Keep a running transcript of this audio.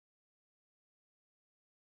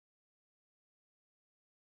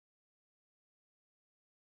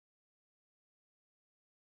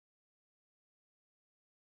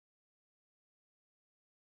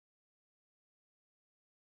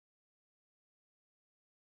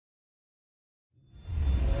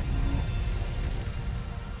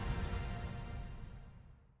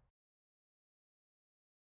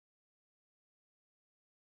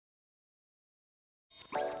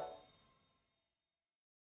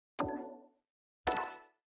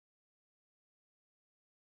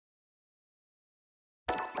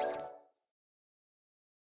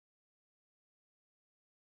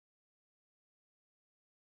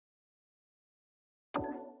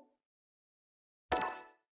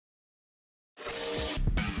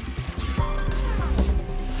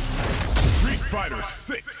Fighter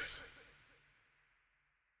 6.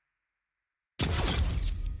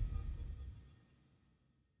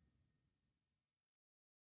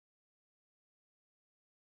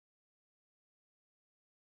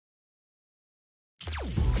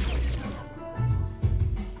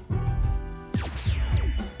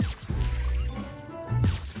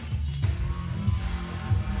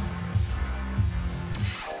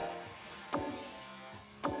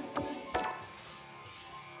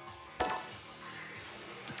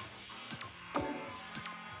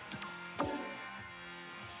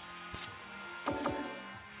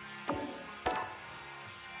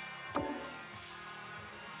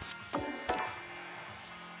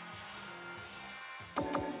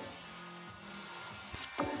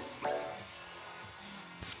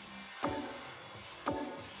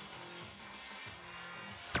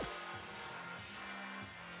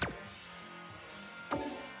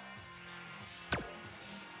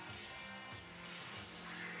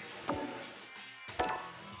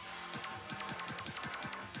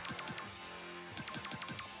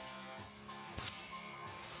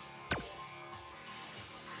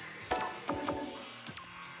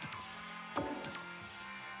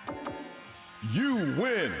 You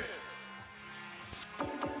win!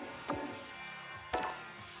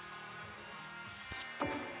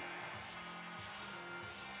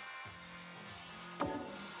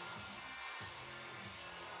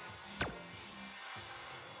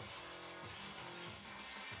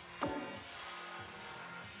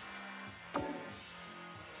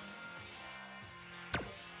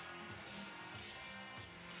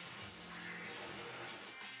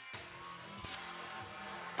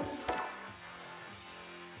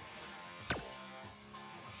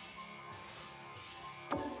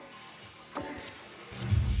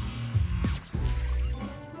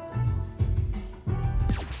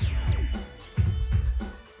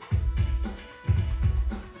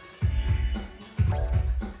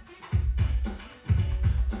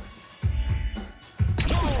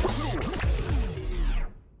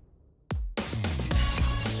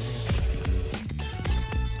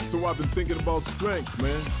 So I've been thinking about strength,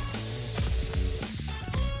 man.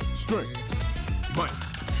 Strength, might,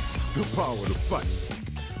 the power to fight.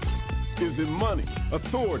 Is it money,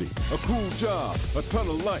 authority, a cool job, a ton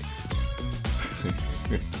of likes?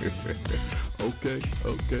 Okay.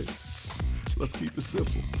 Let's keep it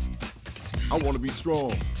simple. I want to be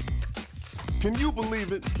strong. Can you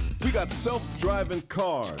believe it? We got self-driving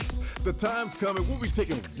cars. The time's coming, we'll be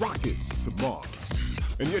taking rockets to Mars.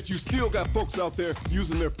 And yet you still got folks out there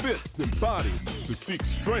using their fists and bodies to seek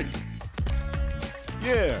strength.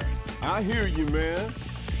 Yeah, I hear you, man.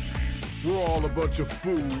 We're all a bunch of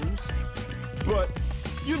fools. But,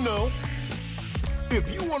 you know,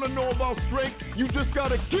 if you want to know about strength, you just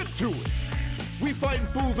gotta get to it. We fighting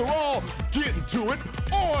fools are all getting to it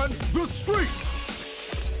on the streets.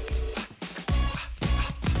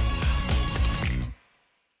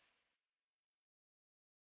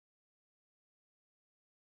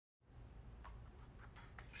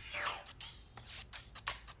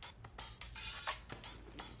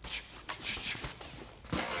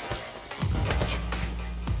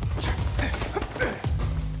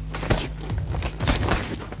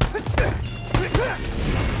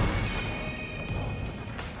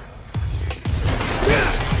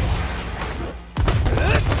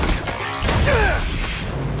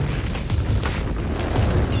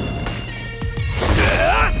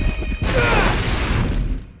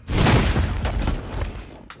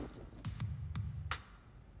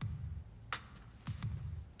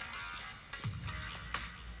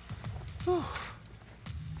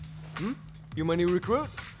 You my new recruit?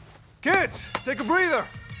 Kids, take a breather!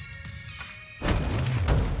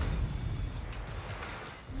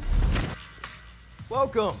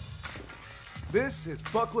 Welcome. This is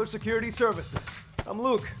Buckler Security Services. I'm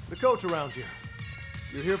Luke, the coach around here.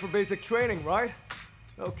 You're here for basic training, right?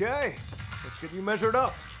 Okay, let's get you measured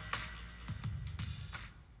up.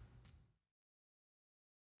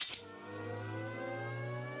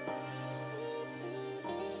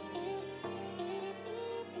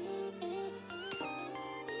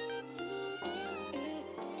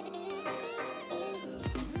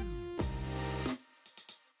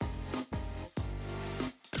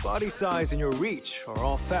 Body size and your reach are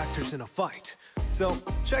all factors in a fight. So,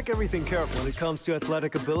 check everything carefully when it comes to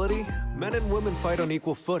athletic ability. Men and women fight on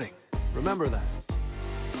equal footing. Remember that.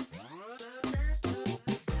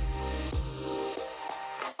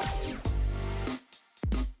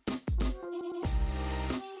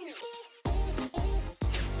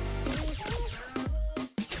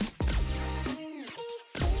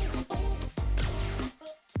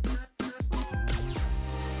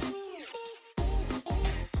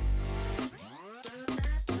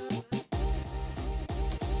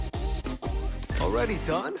 Already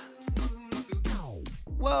done?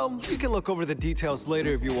 Well, you can look over the details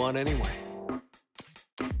later if you want anyway.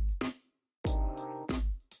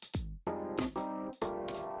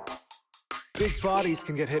 Big bodies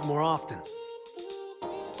can get hit more often,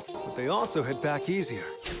 but they also hit back easier.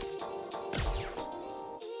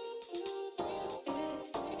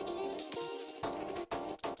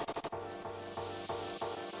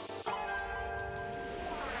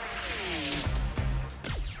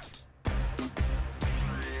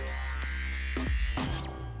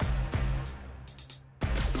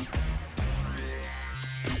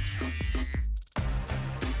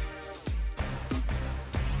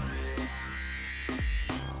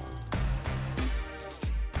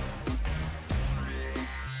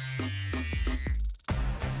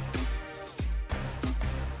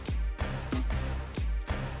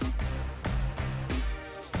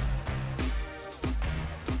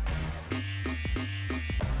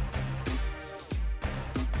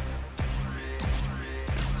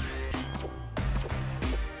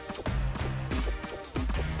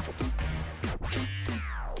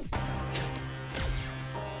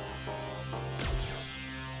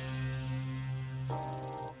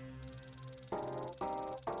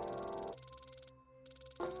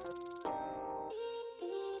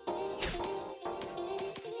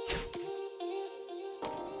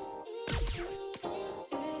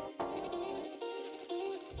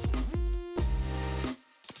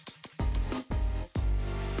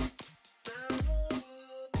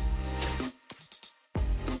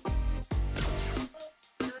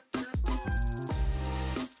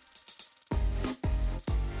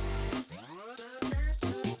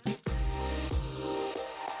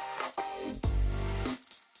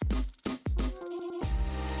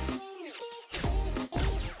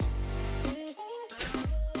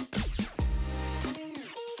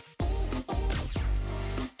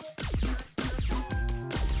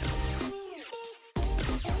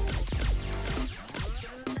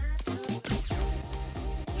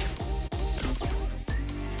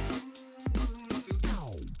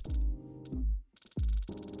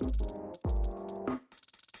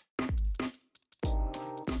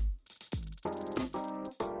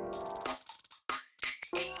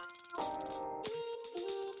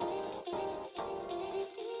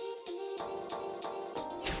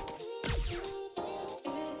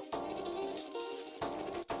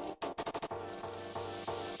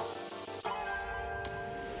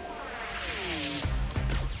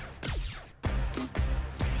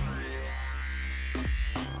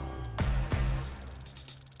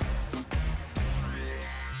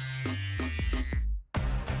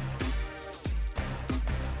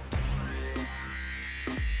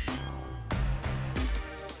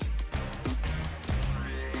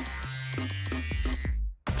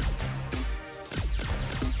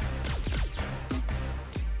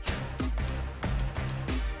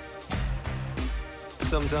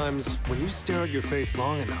 Sometimes, when you stare at your face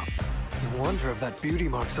long enough, you wonder if that beauty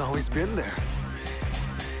mark's always been there.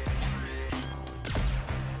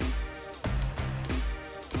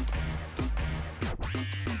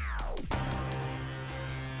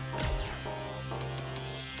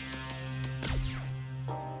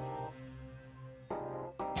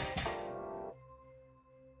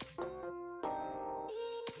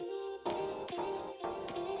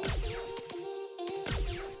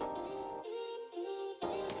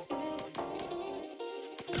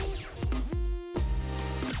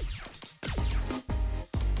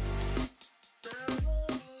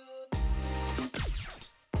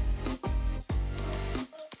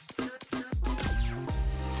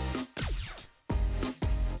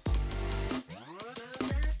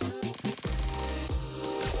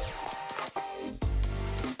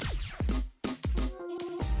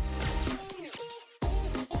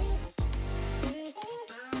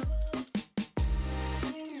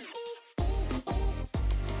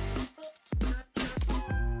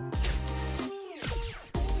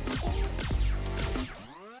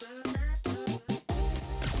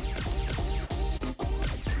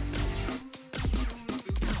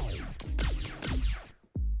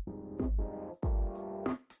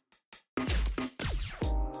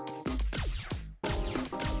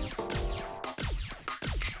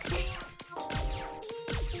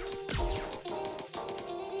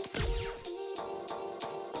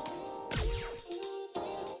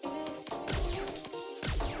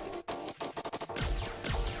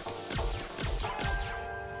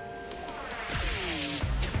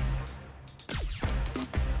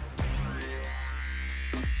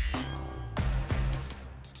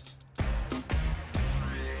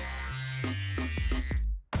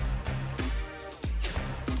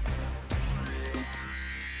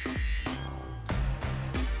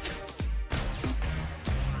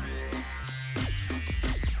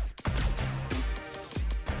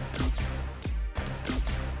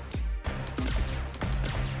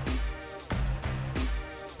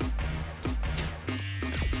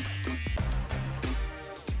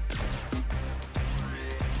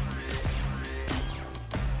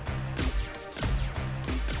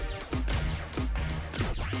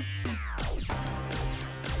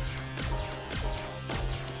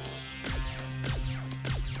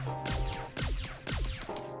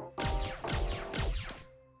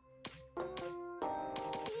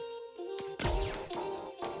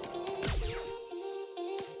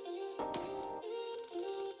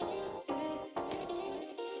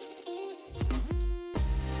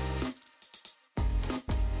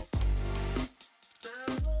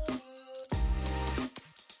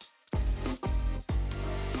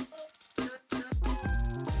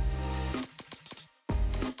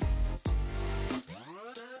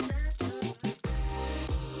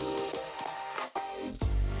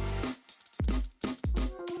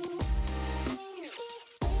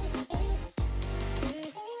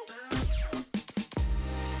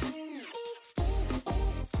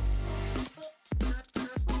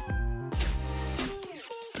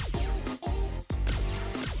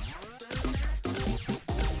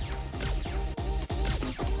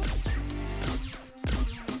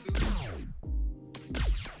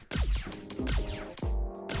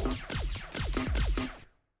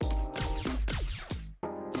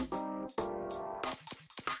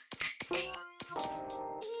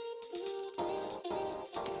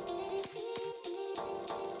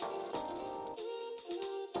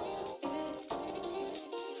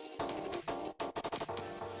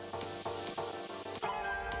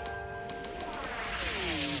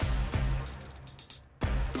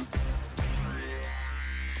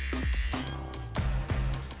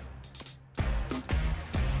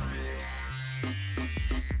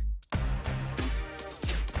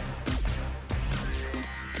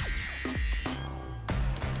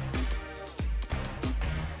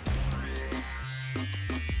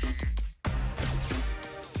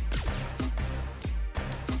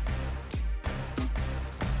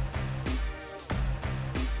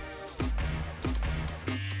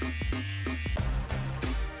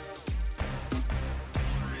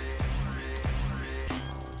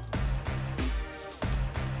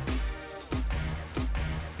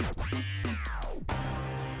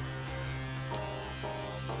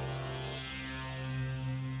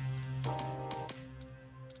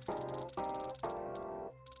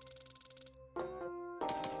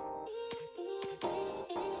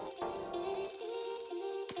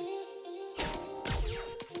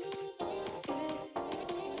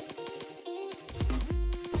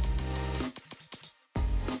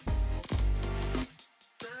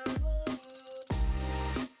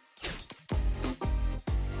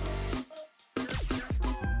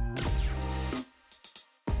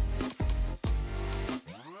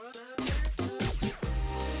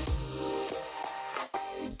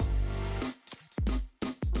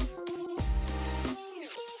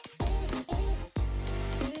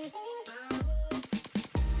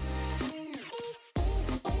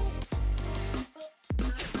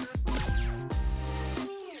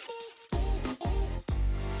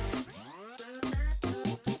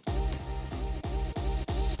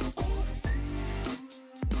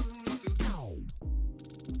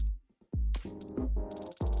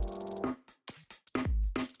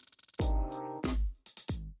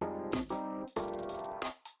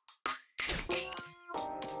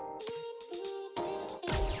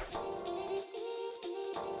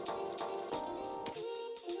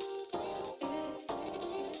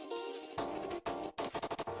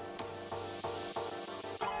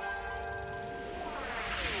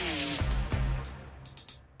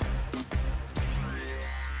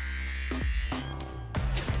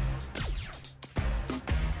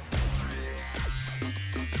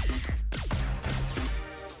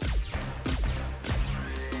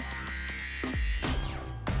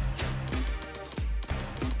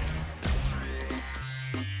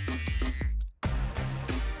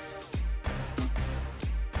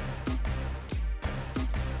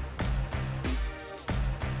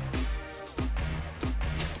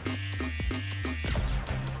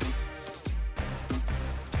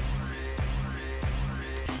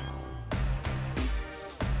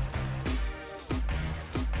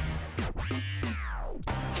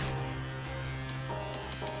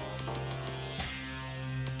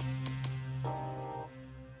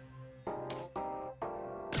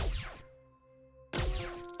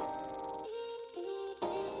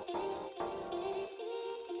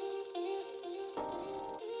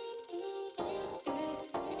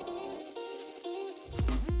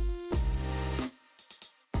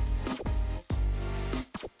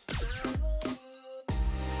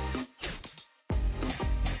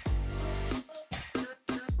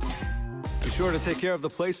 sure to take care of the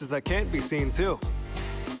places that can't be seen, too.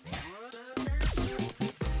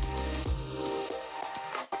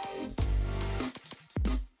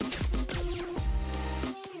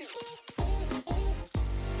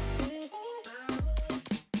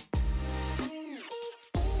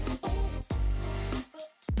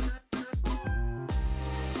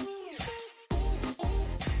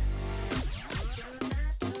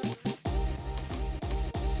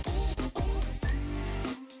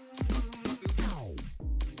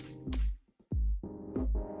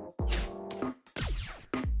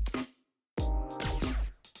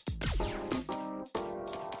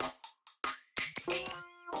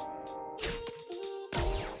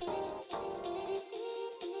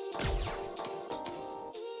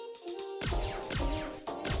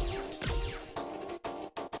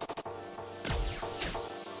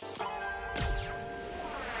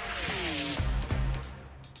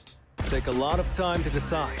 Take a lot of time to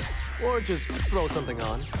decide, or just throw something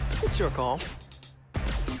on. It's your call.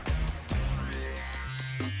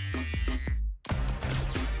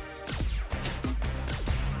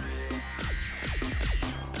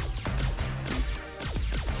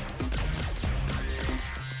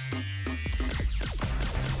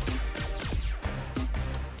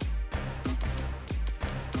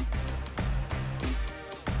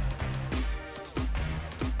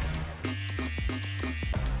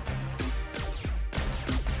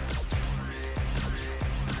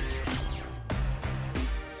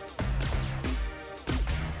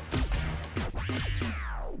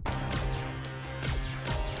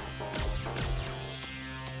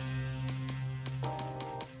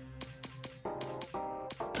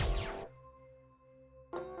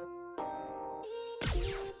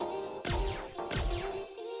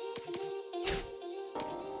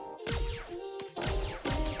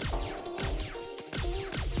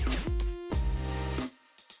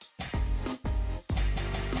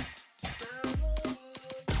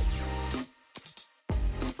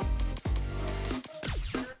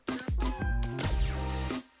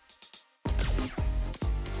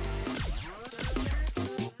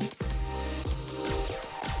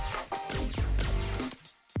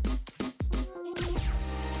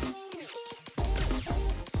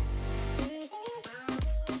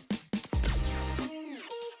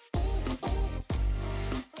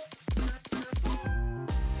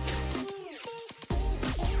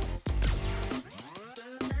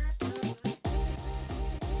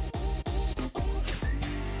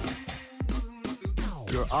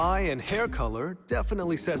 Your eye and hair color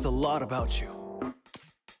definitely says a lot about you.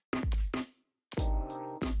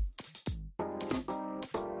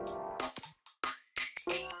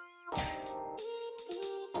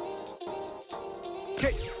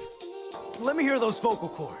 Okay, let me hear those vocal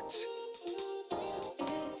cords.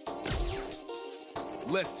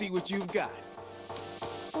 Let's see what you've got.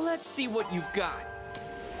 Let's see what you've got.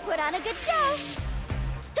 Put on a good show.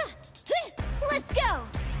 Let's go.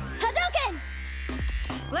 Hadouken!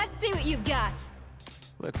 Let's see what you've got.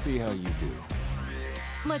 Let's see how you do.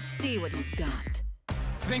 Let's see what you've got.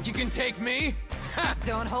 Think you can take me? Ha!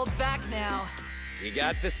 Don't hold back now. You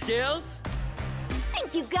got the skills?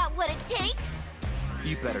 Think you've got what it takes?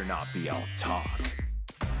 You better not be all talk.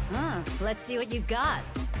 Let's see what you've got.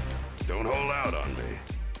 Don't hold out on me.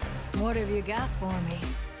 What have you got for me?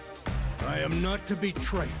 I am not to be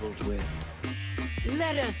trifled with.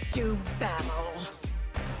 Let us do battle.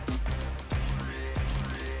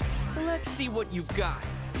 Let's see what you've got.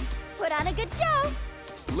 Put on a good show.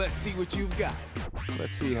 Let's see what you've got.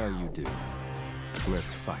 Let's see how you do.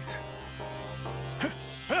 Let's fight.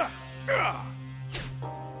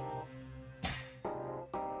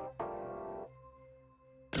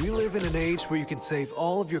 We live in an age where you can save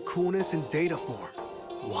all of your coolness in data form.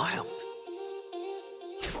 Wild.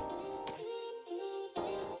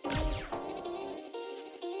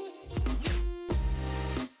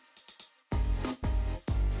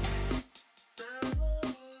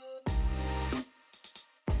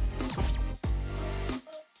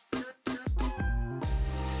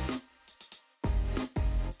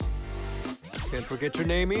 Can't forget your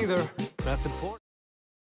name either. That's important.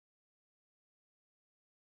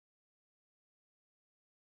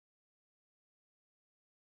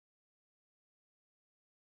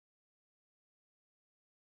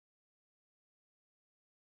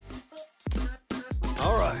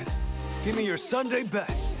 All right, give me your Sunday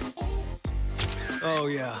best. Oh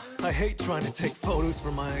yeah, I hate trying to take photos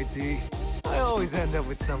for my ID. I always end up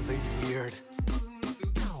with something weird.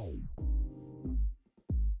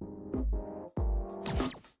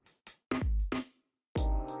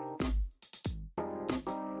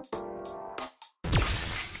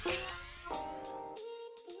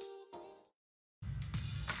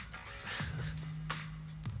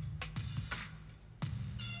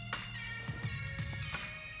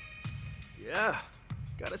 Yeah,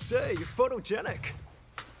 gotta say, you're photogenic.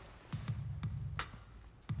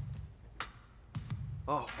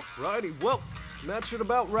 Alrighty, well, that should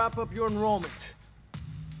about wrap up your enrollment.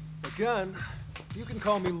 Again, you can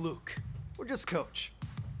call me Luke, or just Coach.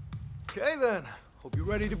 Okay then, hope you're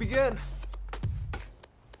ready to begin.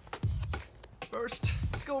 First,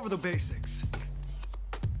 let's go over the basics.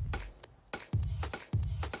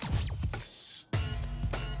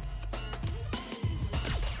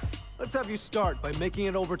 Let's have you start by making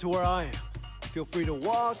it over to where I am. Feel free to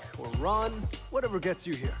walk or run, whatever gets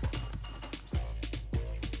you here.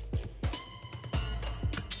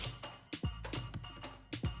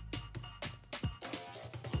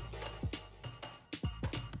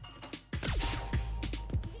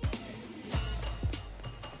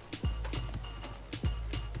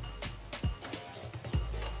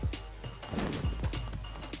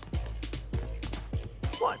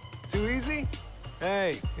 What? Too easy?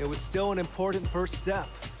 Hey, it was still an important first step.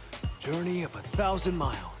 Journey of 1,000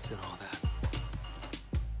 miles and all that.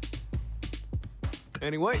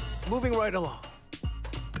 Anyway, moving right along.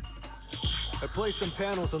 I placed some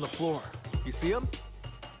panels on the floor. You see them?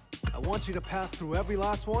 I want you to pass through every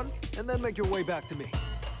last one and then make your way back to me.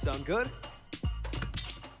 Sound good?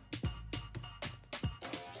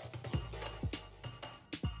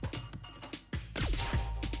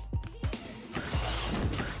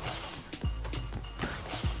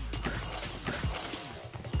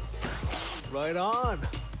 Right on.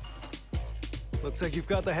 Looks like you've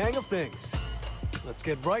got the hang of things. Let's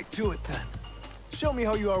get right to it then. Show me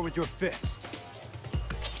how you are with your fists.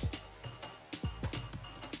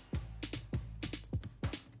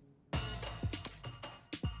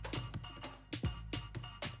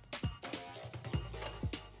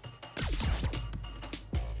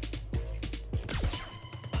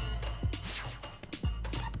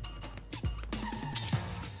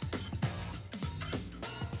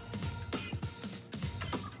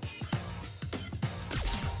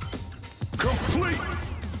 Complete!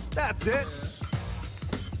 That's it.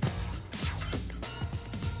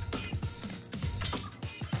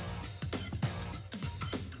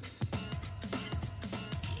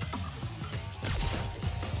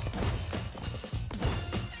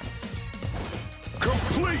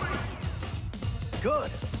 Complete!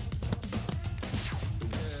 Good.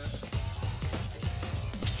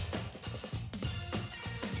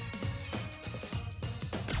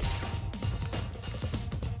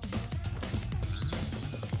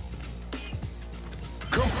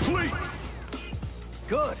 Complete!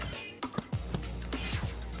 Good.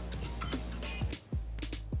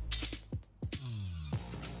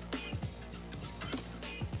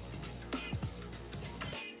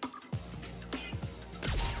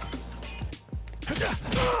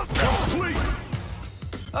 Complete!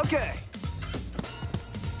 Okay.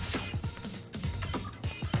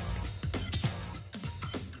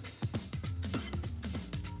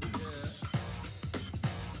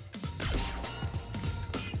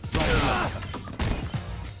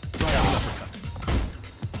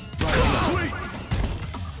 Complete!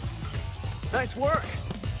 Nice work.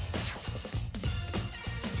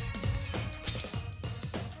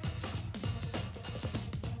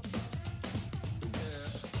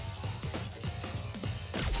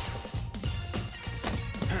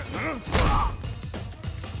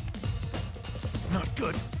 Not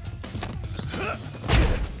good.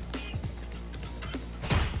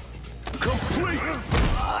 Complete!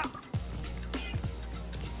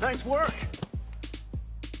 Nice work.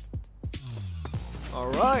 All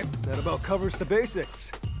right, that about covers the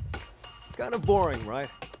basics. Kind of boring, right?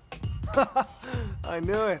 I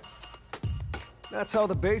knew it. That's how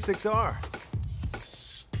the basics are.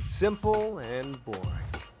 Simple and boring.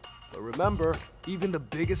 But remember, even the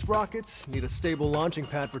biggest rockets need a stable launching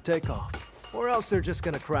pad for takeoff, or else they're just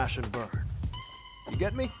gonna crash and burn. You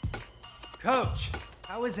get me? Coach,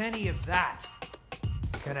 how is any of that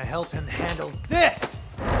gonna help him handle this?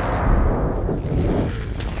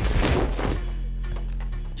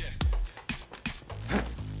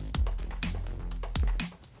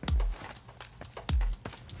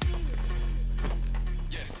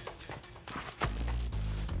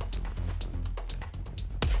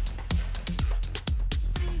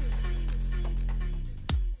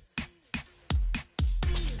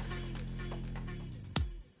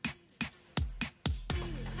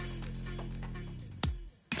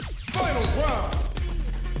 Final round!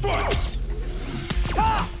 Fight!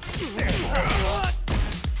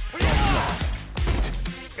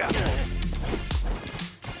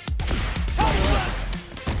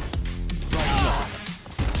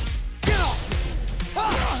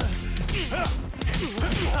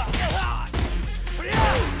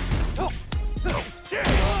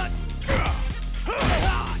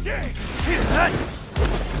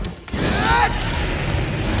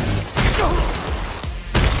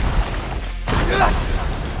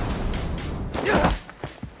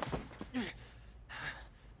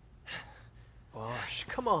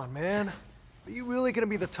 on, man. Are you really gonna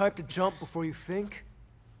be the type to jump before you think?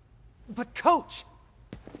 But Coach,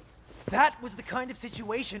 that was the kind of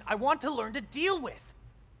situation I want to learn to deal with.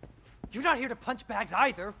 You're not here to punch bags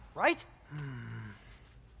either, right?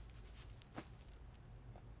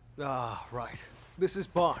 Ah, right. This is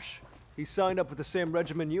Bosch. He signed up for the same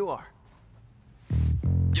regimen you are.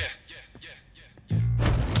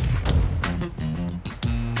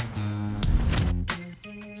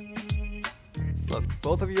 Look,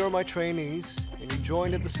 both of you are my trainees, and you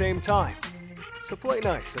joined at the same time. So play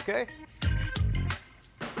nice, okay?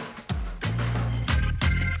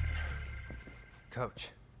 Coach,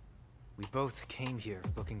 we both came here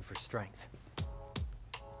looking for strength.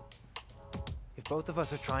 If both of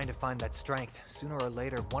us are trying to find that strength, sooner or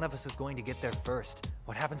later, one of us is going to get there first.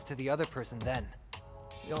 What happens to the other person then?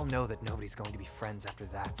 We all know that nobody's going to be friends after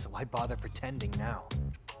that, so why bother pretending now?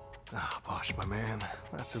 Ah, Bosch, my man,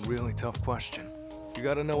 that's a really tough question. You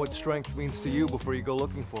gotta know what strength means to you before you go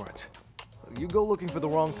looking for it. You go looking for the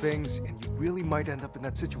wrong things, and you really might end up in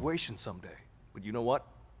that situation someday. But you know what?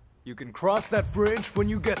 You can cross that bridge when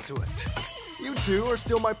you get to it. You two are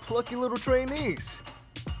still my plucky little trainees.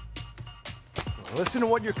 Listen to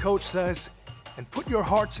what your coach says, and put your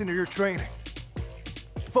hearts into your training.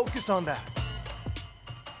 Focus on that.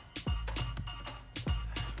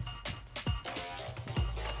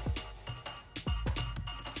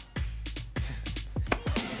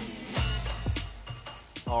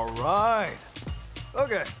 All right.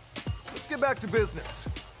 Okay, let's get back to business.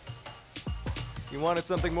 You wanted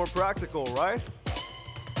something more practical, right?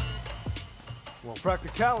 Well,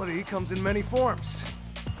 practicality comes in many forms.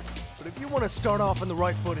 But if you want to start off on the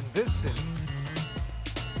right foot in this city,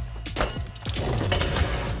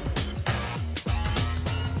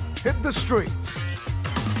 hit the streets.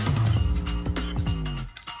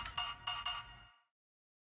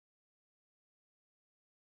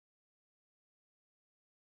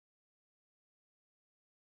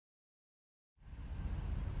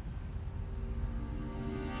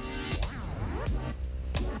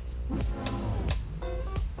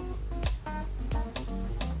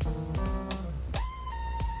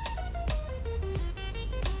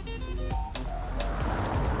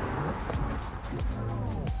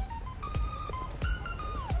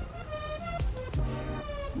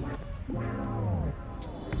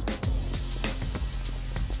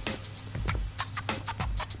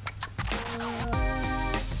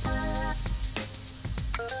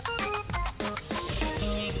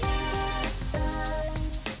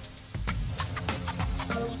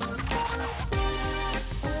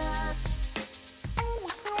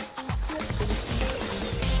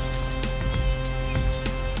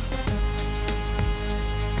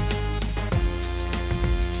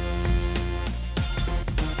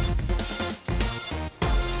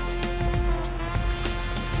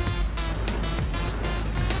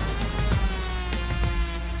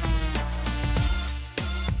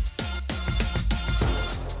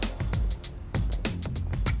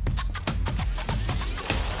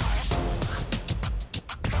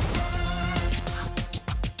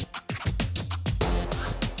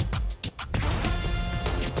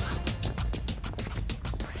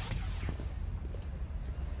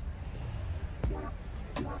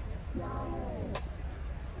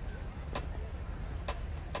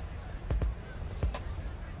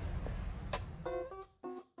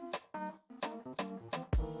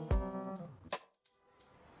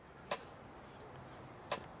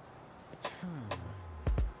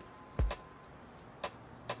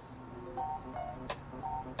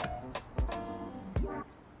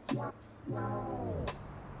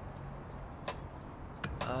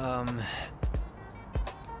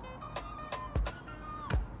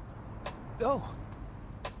 Oh.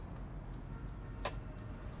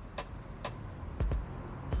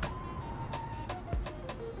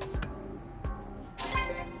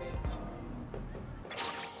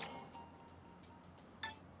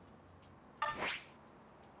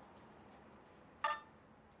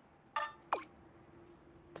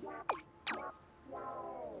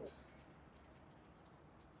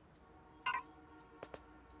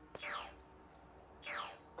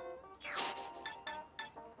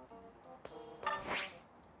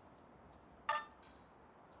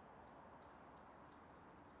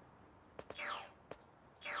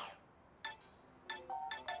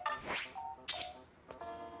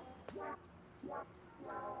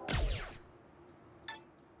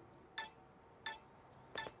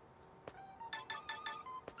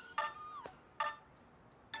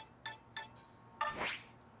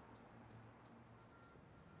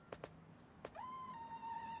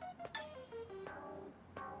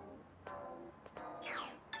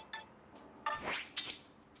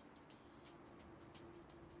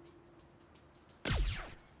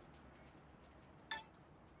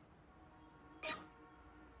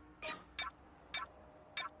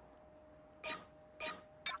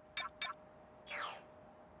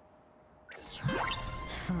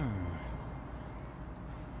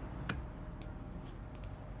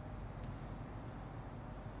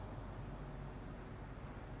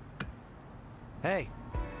 Hey.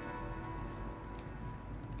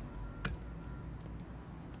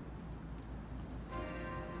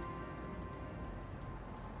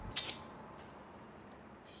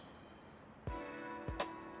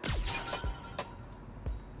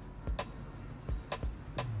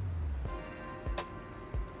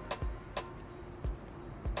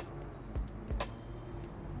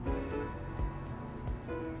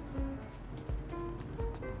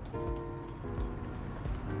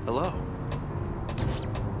 Hello.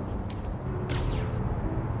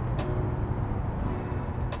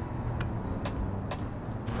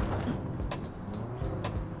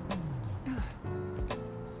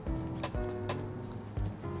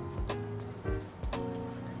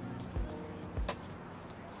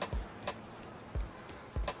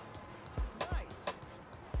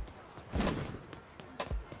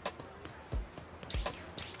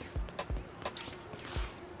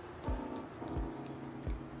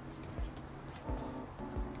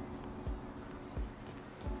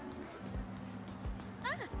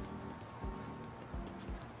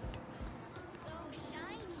 So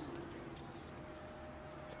shiny.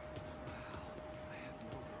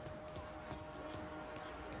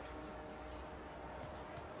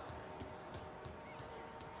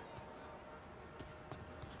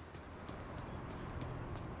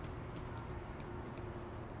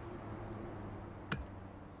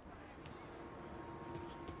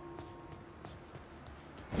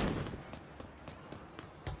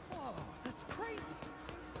 Whoa, that's crazy.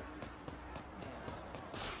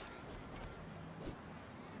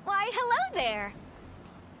 Why, hello there.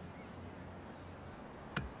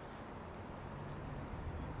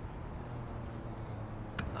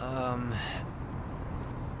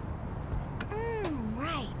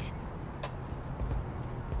 Right.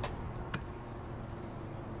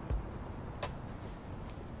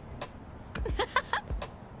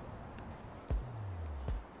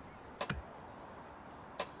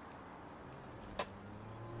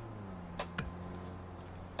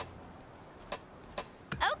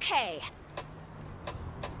 Okay.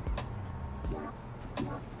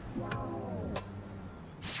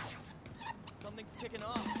 Something's kicking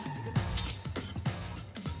off.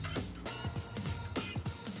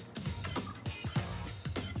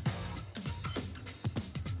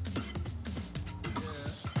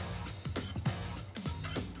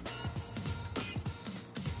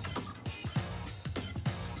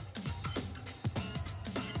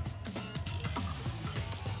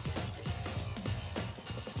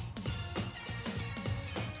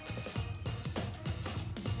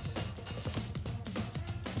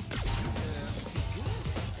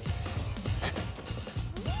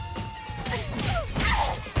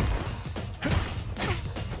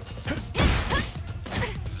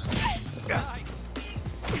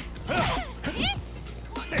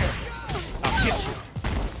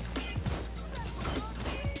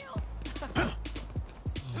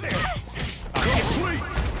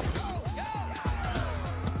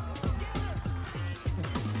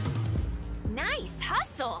 Nice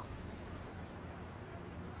hustle.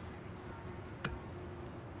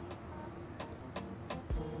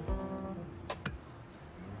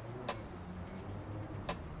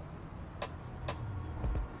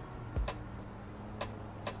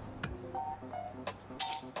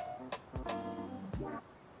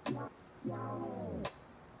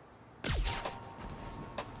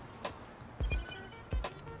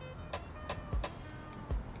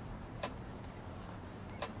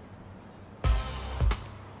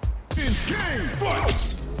 In game fight!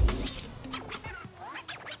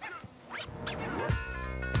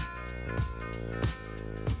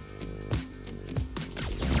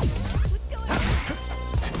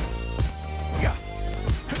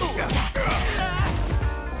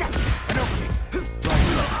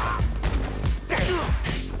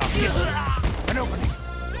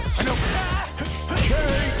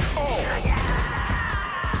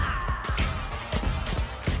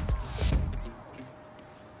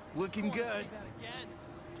 Looking good.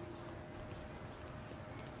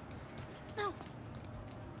 No.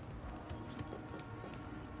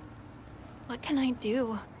 What can I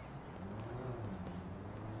do?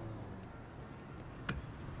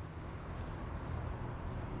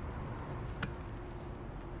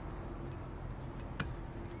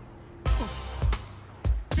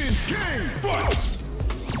 In game fight!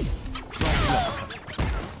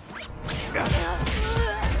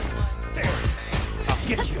 I'll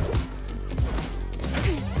get you.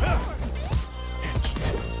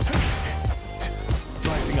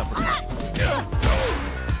 Rising up.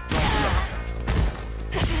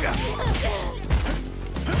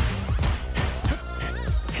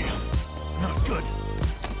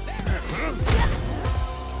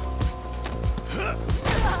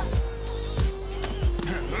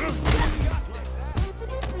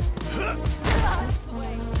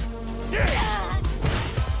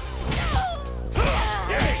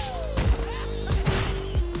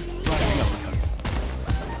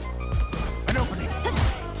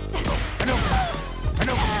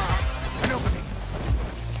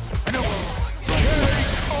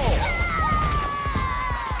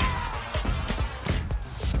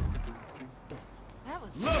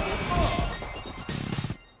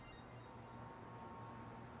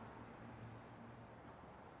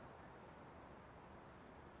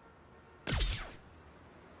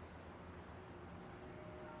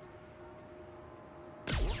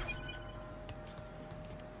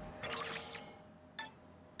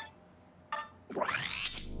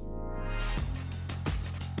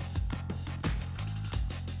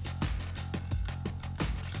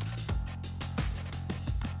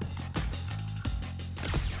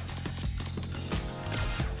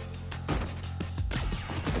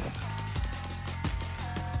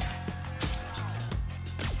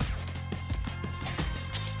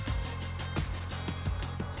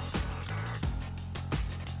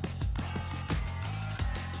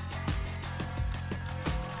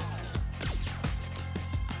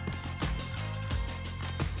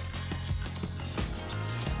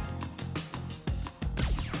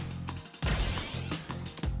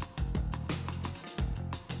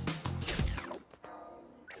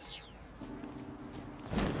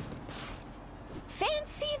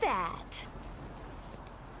 Fancy that.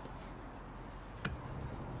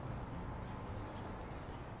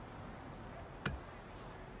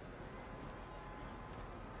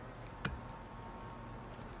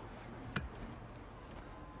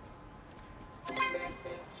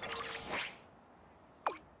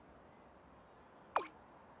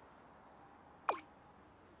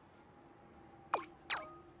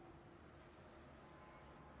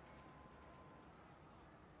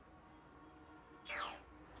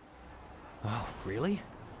 Oh, really?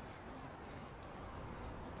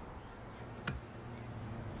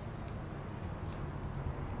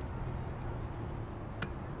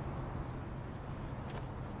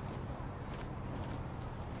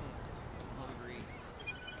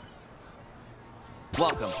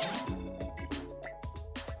 Welcome.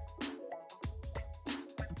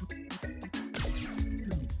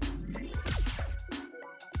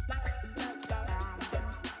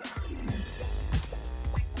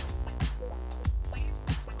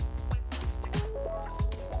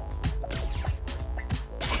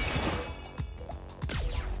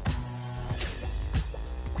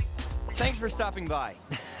 Thanks for stopping by.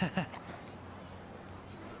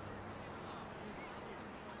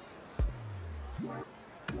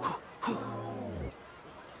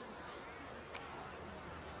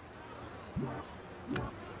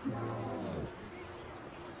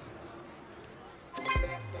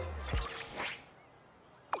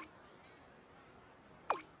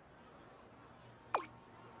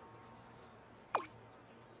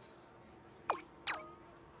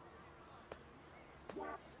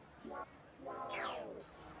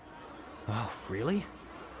 Oh, really?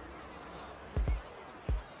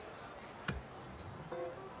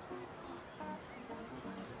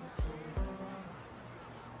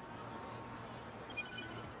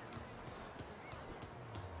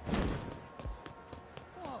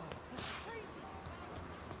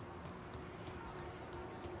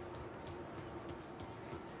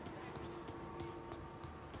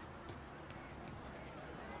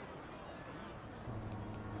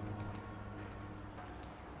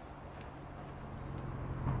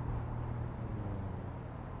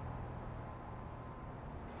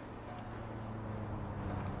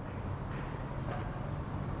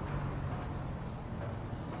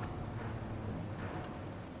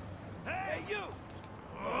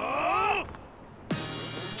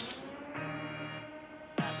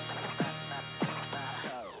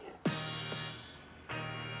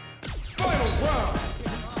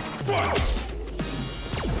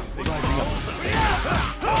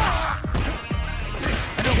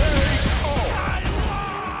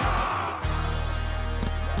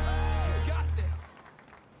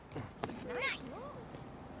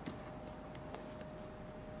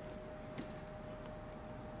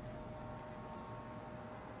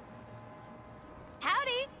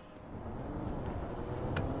 Howdy.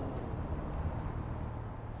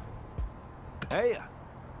 Hey.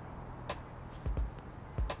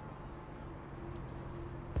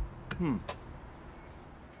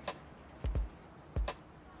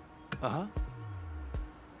 Uh-huh.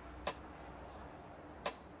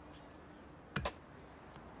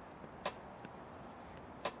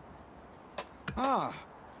 Ah.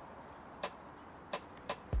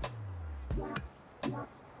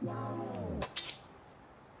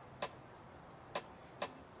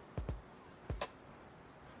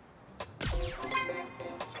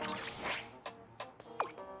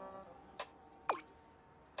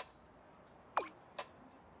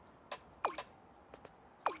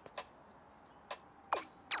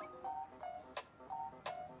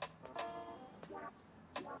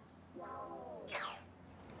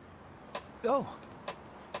 Oh!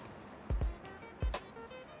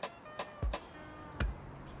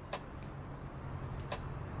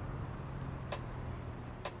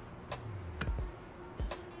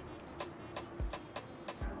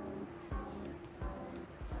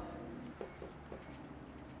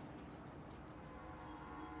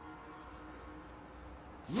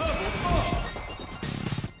 Level up!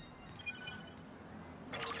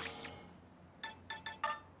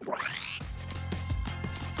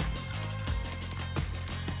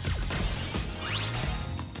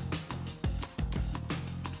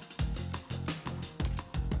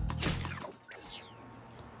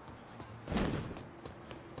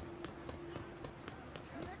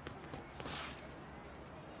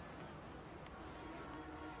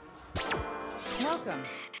 Welcome.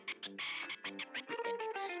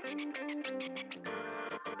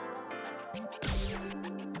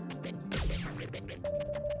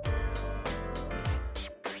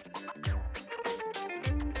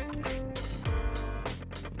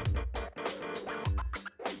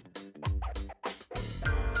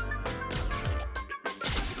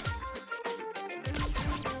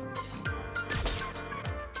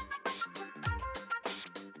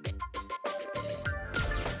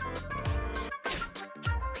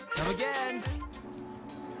 Come again!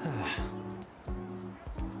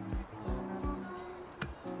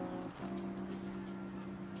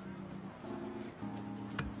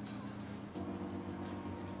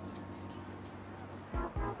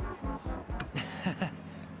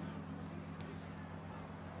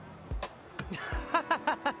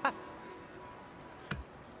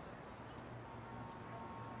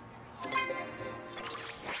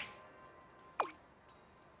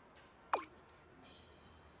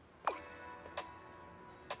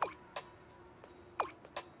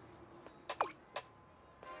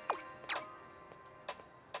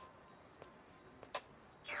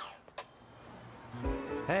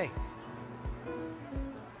 Hey.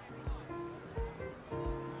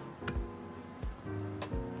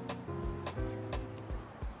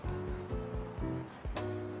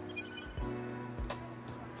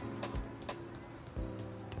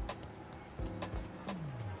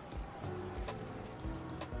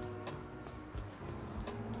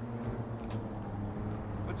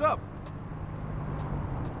 What's up?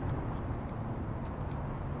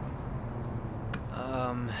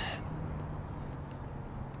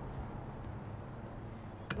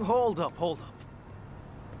 Hold up, hold up.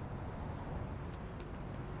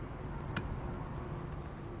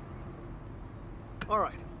 All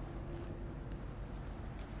right.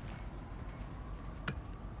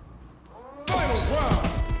 Final round!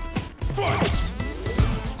 Fight!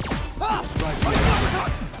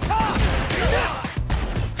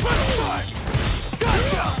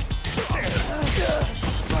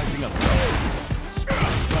 Rising up.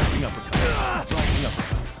 Rising uppercut. Rising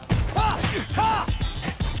uppercut.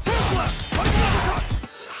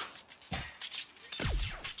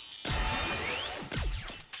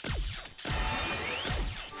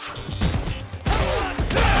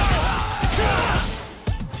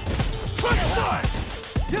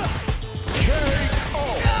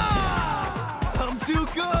 I'm too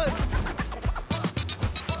good!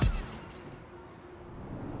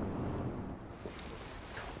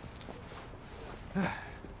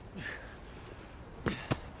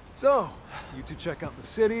 So, you two check out the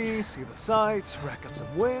city, see the sights, rack up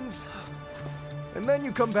some wins, and then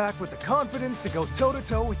you come back with the confidence to go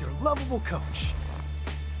toe-to-toe with your lovable coach.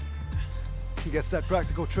 Guess that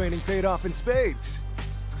practical training paid off in spades.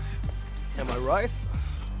 Am I right?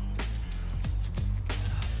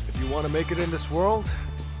 If you want to make it in this world,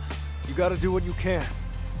 you gotta do what you can.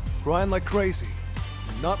 Grind like crazy,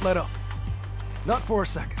 and not let up. Not for a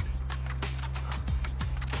second.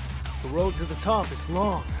 The road to the top is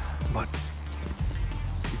long, but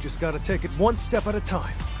you just gotta take it one step at a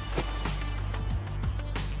time.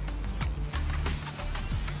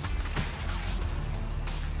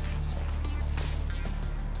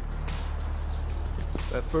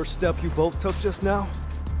 That first step you both took just now,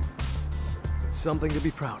 it's something to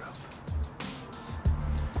be proud of.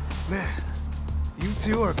 Man, you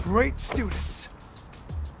two are great students.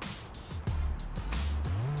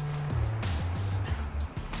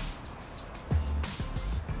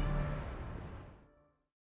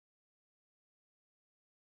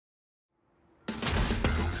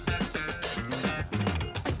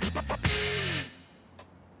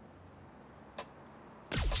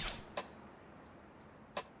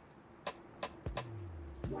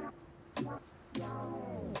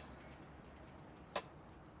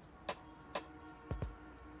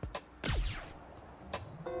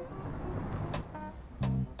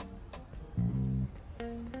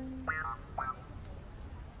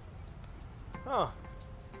 Huh.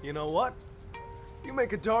 You know what? You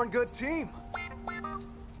make a darn good team.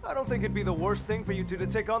 I don't think it'd be the worst thing for you two to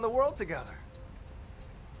take on the world together.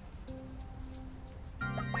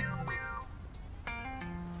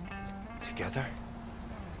 Together?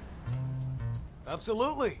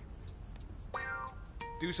 Absolutely.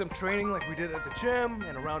 Do some training like we did at the gym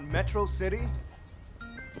and around Metro City.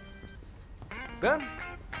 Then,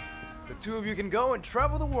 the two of you can go and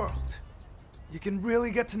travel the world. You can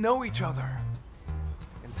really get to know each other.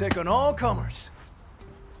 And take on all comers.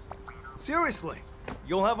 Seriously,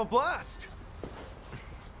 you'll have a blast.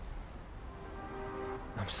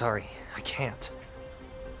 I'm sorry, I can't.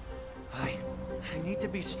 I need to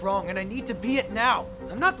be strong, and I need to be it now.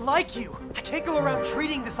 I'm not like you. I can't go around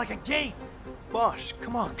treating this like a game. Bosh,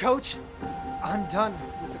 come on. Coach, I'm done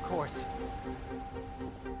with the course.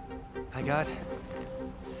 I got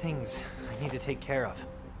things I need to take care of.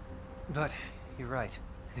 But you're right.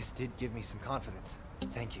 This did give me some confidence.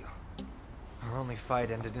 Thank you. Our only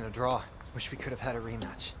fight ended in a draw. Wish we could have had a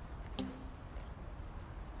rematch.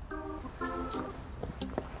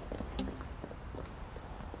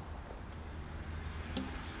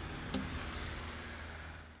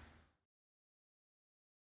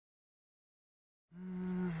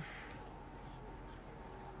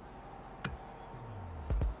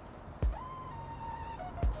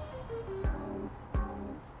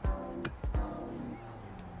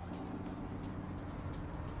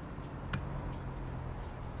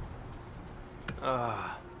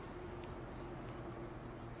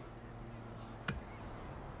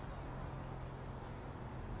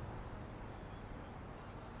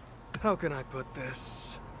 How can I put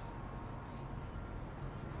this?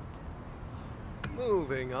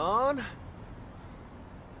 Moving on.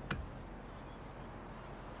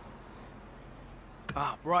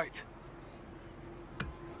 Ah, right.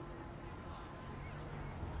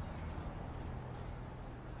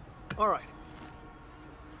 All right.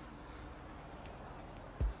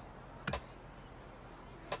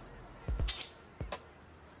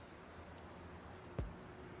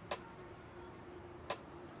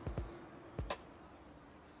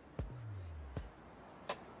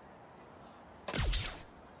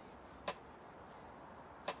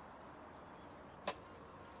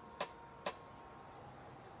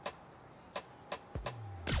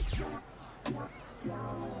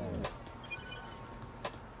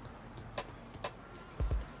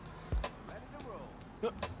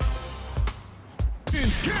 In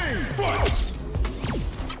game fight!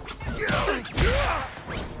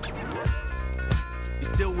 You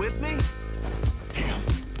still with me? Damn.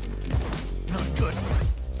 Not good.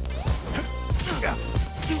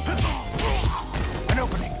 An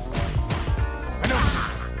opening. An opening.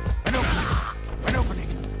 An opening. An opening.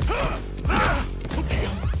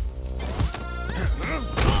 Damn.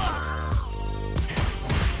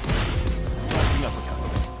 Rising uppercut.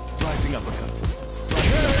 Rising uppercut.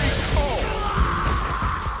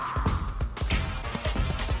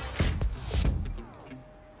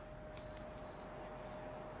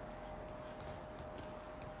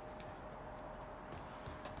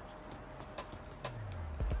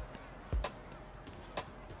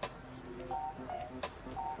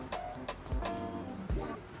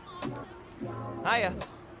 Hiya.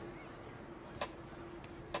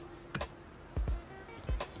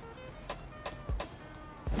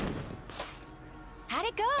 How'd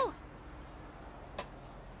it go?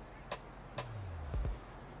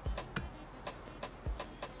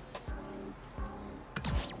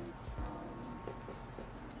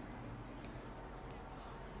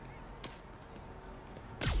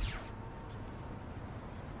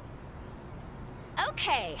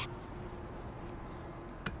 Okay.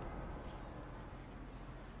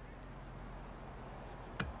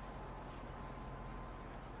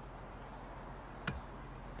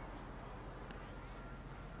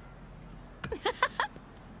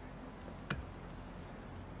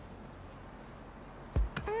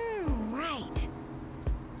 Right.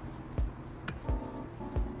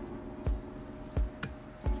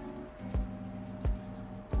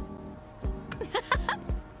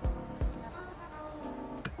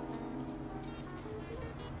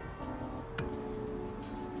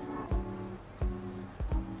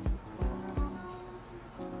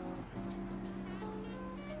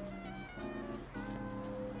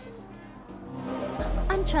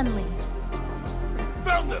 I'm Chun-Li.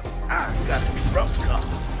 Found him! I got his rope car.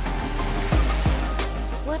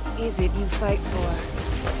 What is it you fight for?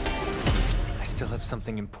 still have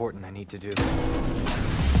something important I need to do. Yeah,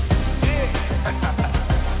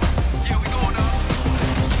 we going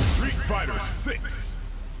up. Street Fighter 6.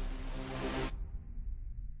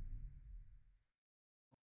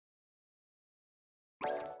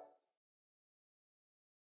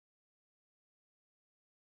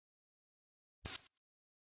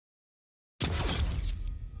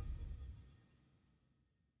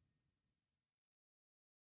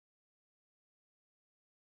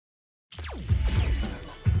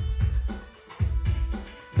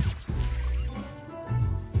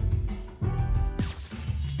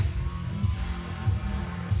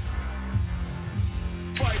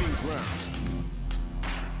 Fighting ground.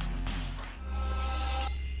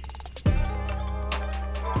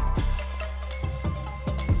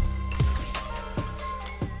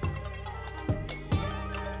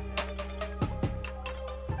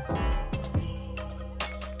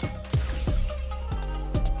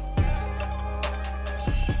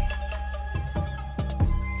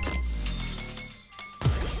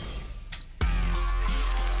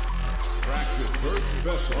 Practice first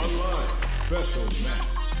special online special match.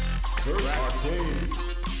 First arcade.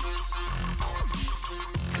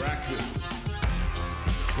 Practice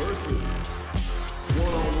versus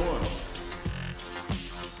one-on-one.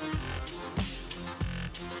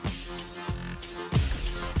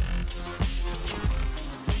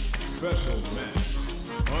 Special match.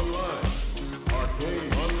 Online.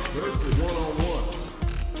 Arcade versus one-on-one.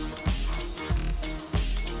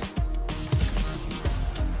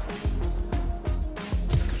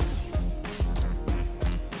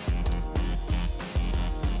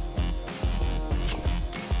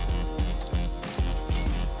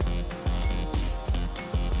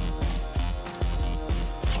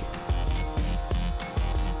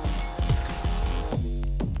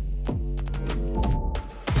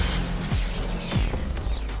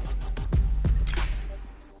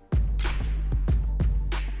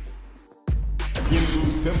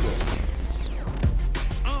 Temple.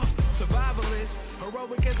 Survivalist,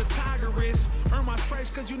 heroic as a tiger is. Earn my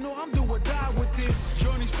stripes cause you know I'm do or die with this.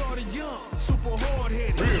 Journey started young, super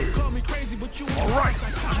hard-headed. Call me crazy, but you alright,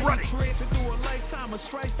 I'm ready. Been through a lifetime of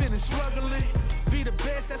strife and struggling. Be the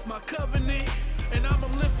best, that's my covenant. And I'ma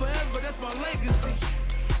live forever, that's my legacy.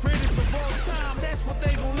 Greatest of all time, that's what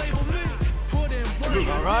they gon' label me. Put in work.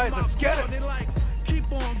 Alright, let's get it. They like, keep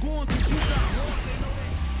on going cause you got heart. They know they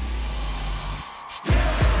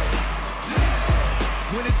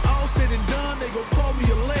when it's all said and done, they gon' call me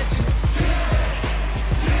a legend.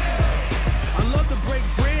 I love to break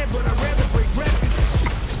bread, but I'd rather break records.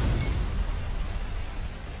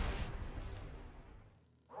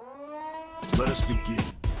 Let us begin.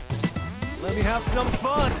 Let me have some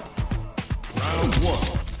fun. Round one.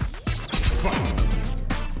 Fight.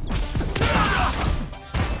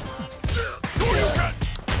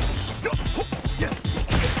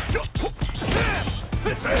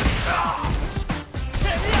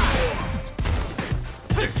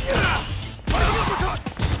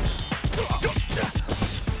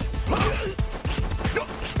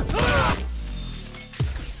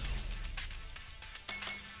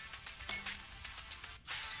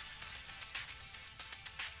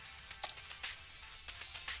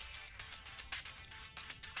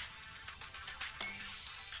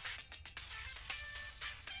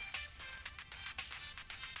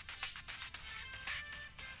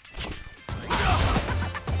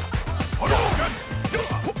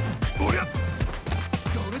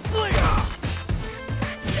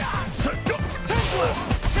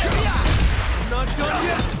 Not done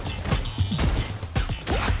yet.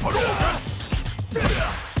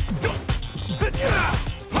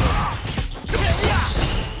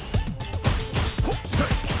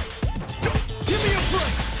 Give me a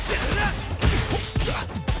break.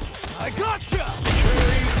 I gotcha.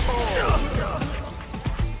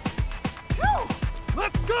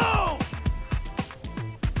 Let's go.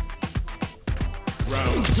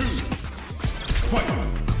 Round two. Fight.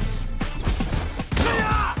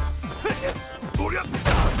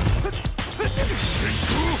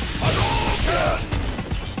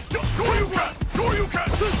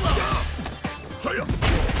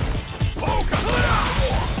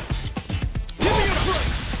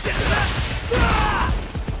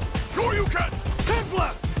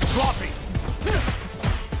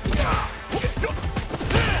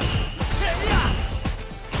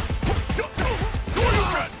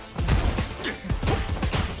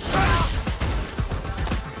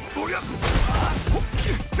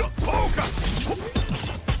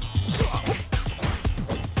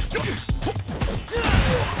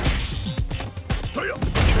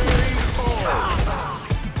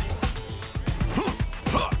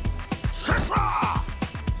 Shasa!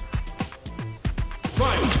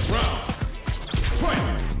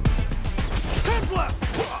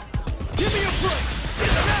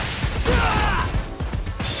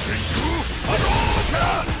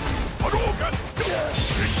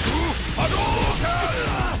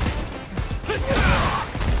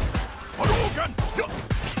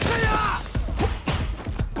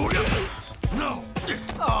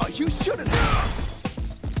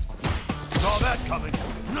 coming.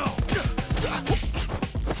 No!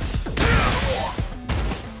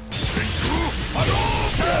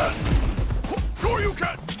 Sure you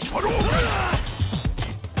can!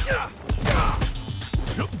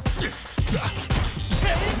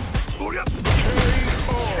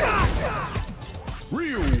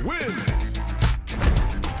 Ryu wins!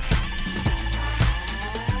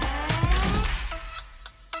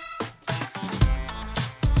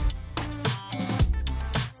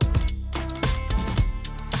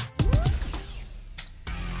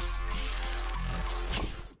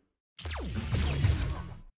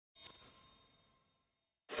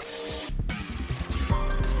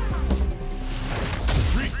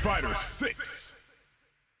 Street Fighter 6.